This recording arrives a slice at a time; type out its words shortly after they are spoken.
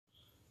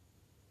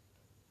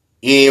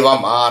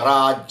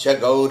एवमाराध्य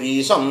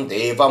गौरीशं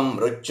देवं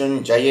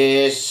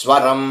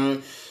मृत्युञ्जयेश्वरम्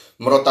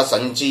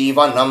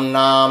मृतसञ्जीवनं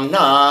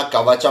नाम्ना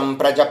कवचं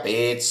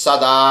प्रजपेत्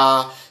सदा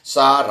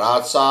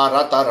सारात्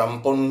सारतरं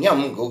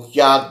पुण्यं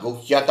गुह्यात्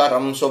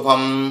गुह्यतरं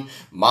शुभं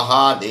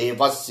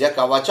महादेवस्य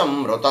कवचं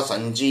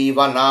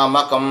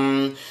मृतसञ्जीवनामकं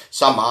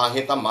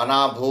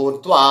समाहितमना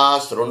भूत्वा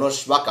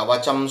शृणुष्व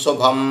कवचं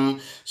शुभं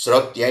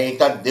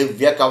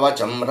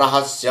श्रुत्यैतद्दिव्यकवचं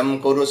रहस्यं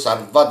कुरु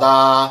सर्वदा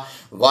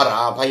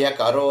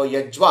वराभयकरो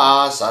यज्वा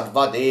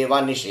सर्वदेव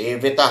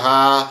निषेवितः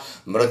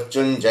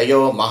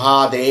मृत्युञ्जयो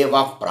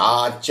महादेवः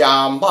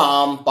प्राच्यां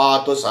मां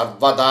पातु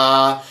सर्वदा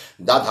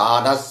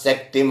दधानः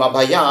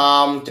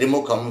शक्तिमभयां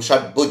त्रिमुखं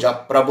षड्भुज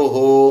प्रभुः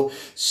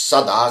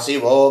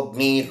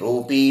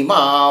सदाशिवोऽग्निरूपी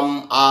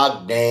माम्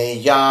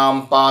आग्नेयां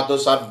पातु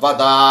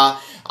सर्वदा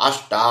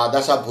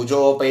अष्टादश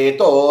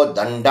भुजोपेतो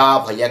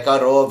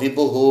दण्डाभयकरो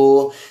विभुः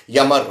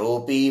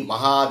यमरूपी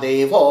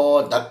महादेवो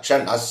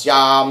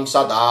दक्षिणस्यां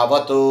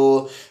सदावतु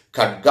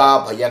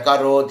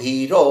खड्गाभयकरो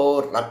धीरो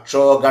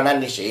रक्षो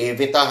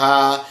गणनिषेवितः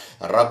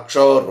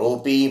रक्षो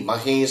रूपी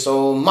महेशो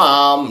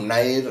मां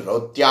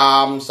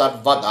नैऋत्यां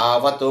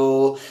सर्वदावतु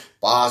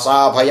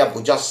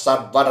पाशाभयभुजः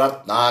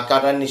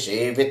सर्वरत्नाकर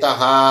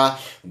निषेवितः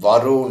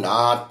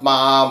वरुणात्मा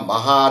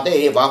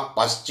महादेवः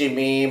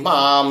पश्चिमे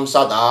मां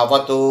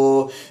सदावतु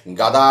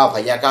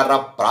गदाभयकर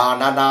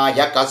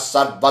प्राणनायकः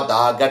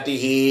सर्वदा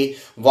गतिः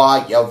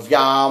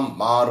वायव्यां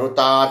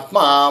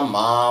मारुतात्मा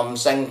मां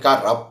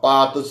शङ्करः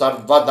पातु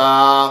सर्वदा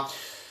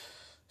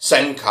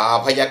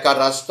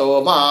शङ्खाभयकरस्तो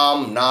मां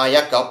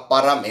नायकः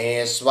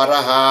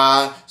परमेश्वरः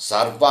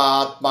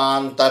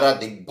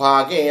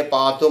सर्वात्मान्तरदिग्भागे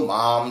पातु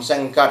मां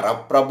शङ्करः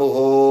प्रभुः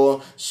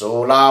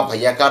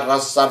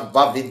शूलाभयकरः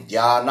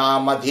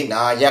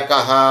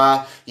सर्वविद्यानामधिनायकः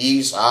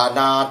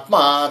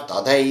ईशानात्मा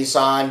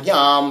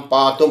तथैशान्यां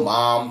पातु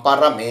मां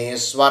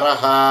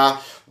परमेश्वरः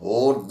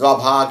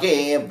ऊर्ध्वभागे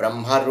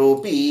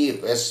ब्रह्मरूपी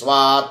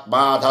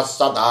विश्वात्माधः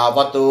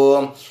सदावतु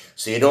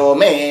शिरो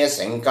मे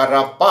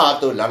शङ्करः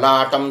पातु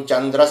ललाटं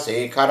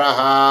चन्द्रशेखरः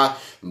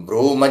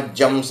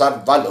भ्रूमध्यं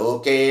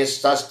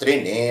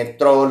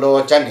सर्वलोकेशस्त्रिनेत्रो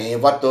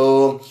लोचनेवतु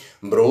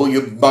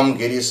भ्रूयुग्मं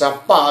गिरिशः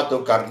पातु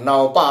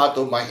कर्णौ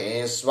पातु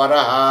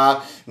महेश्वरः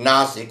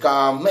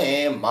नासिकां मे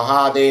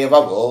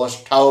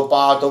महादेवगोष्ठौ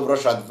पातु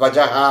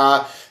वृषध्वजः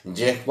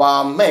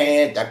जिह्वां मे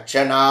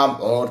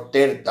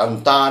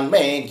दक्षिणामूर्तिर्दन्तान्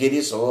मे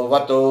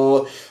गिरिशोऽवतु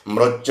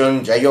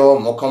मृत्युञ्जयो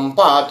मुखं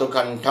पातु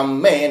कण्ठं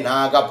मे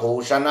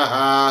नागभूषणः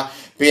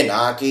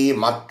पिनाकी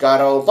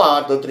मत्करौ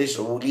पातु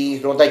त्रिशूली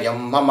हृदयं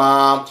मम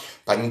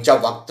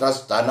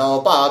पञ्चवक्त्रस्तनौ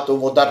पातु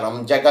उदरं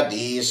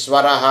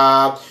जगदीश्वरः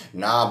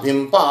नाभिं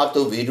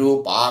पातु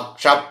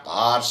विरूपाक्षः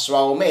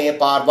पार्श्वौ मे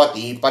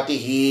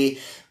पार्वतीपतिः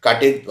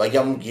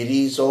कटिद्वयं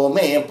गिरीशो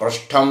मे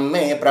पृष्ठं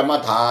मे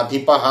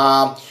प्रमथाधिपः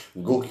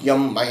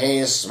गुह्यं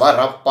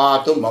महेश्वरः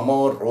पातु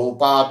ममोर्रू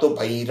पातु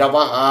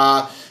भैरवः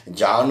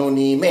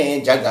जानुनी मे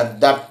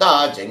जगद्दत्ता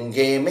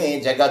जङ्घे मे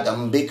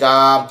जगदम्बिका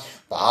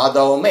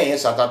पादौ मे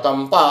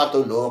सततं पातु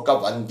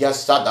लोकवन्द्यः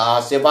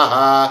सदाशिवः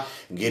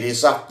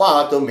गिरिशः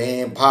पातु मे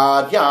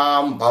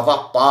भार्यां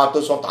भवः पातु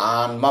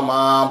सुतान् मम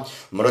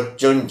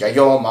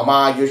मृत्युञ्जयो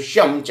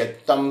ममायुष्यं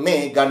चित्तं मे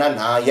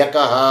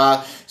गणनायकः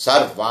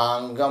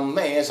सर्वाङ्गं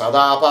मे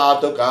सदा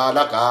पातु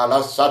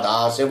कालकालः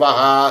सदाशिवः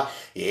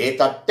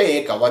एतत्ते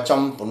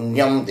कवचं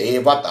पुण्यं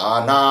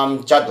देवतानां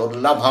च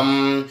दुर्लभम्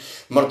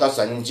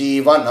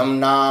मृतसञ्जीवनं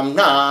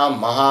नाम्ना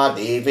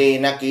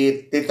महादेवेन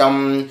कीर्तितं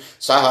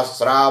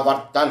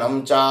सहस्रावर्तनं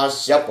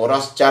चास्य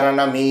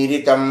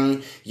पुरश्चरणमीरितं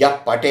यः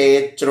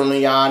पठेत्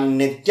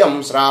शृणुयान्नित्यं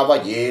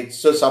श्रावयेत्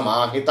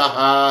सुसमाहितः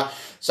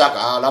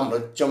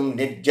सकालमृत्युं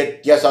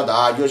निर्जित्य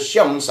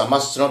सदायुष्यं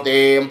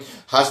समश्नुते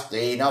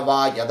हस्तेन वा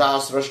यदा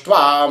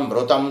सृष्ट्वा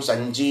मृतं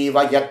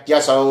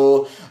सञ्जीवयत्यसौ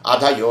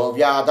अधयो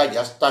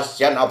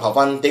व्याधयस्तस्य न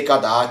भवन्ति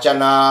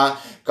कदाचन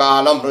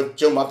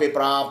कालमृत्युमपि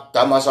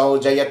प्राप्तमसौ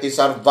जयति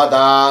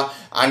सर्वदा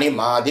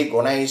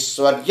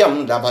अणिमादिगुणैश्वर्यं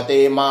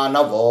लभते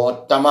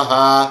मानवोत्तमः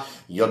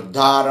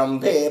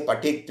युद्धारम्भे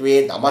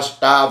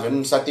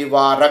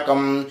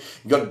पठित्वेदमष्टाविंशतिवारकं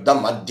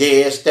युद्धमध्ये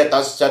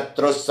स्थितः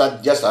शत्रुः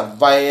सद्य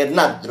सर्वैर्न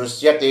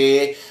दृश्यते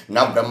न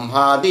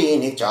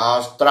ब्रह्मादीनि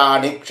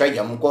चास्त्राणि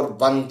क्षयं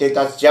कुर्वन्ति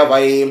तस्य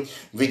वै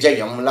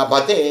विजयं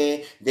लभते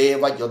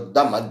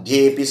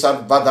देवयुद्धमध्येऽपि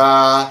सर्वदा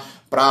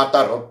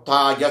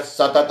प्रातरुत्थाय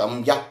सततं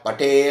यः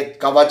पठेत्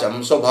कवचं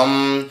शुभम्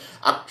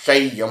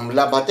अक्षय्यं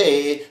लभते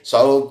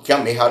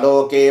सौख्यमिह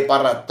लोके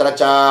परत्र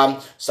च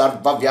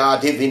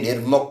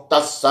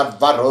सर्वव्याधिविनिर्मुक्तः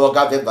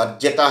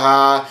सर्वरोगविवर्जितः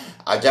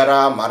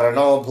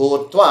अजरामरणो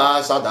भूत्वा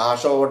सदा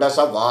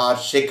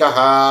षोडशवार्षिकः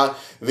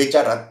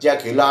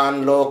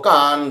विचरत्यखिलान्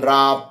लोकान्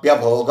प्राप्य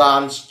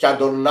भोगांश्च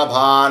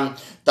दुर्लभान्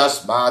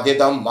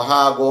तस्मादिदं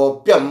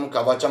महागोप्यं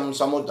कवचं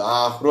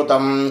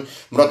समुदाहृतं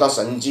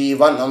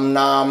मृतसञ्जीवनं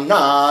नाम्ना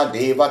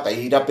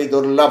देवतैरपि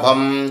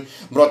दुर्लभम्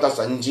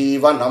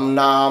मृतसञ्जीवनं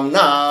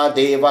नाम्ना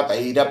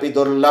देवतैरपि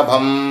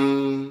दुर्लभम्।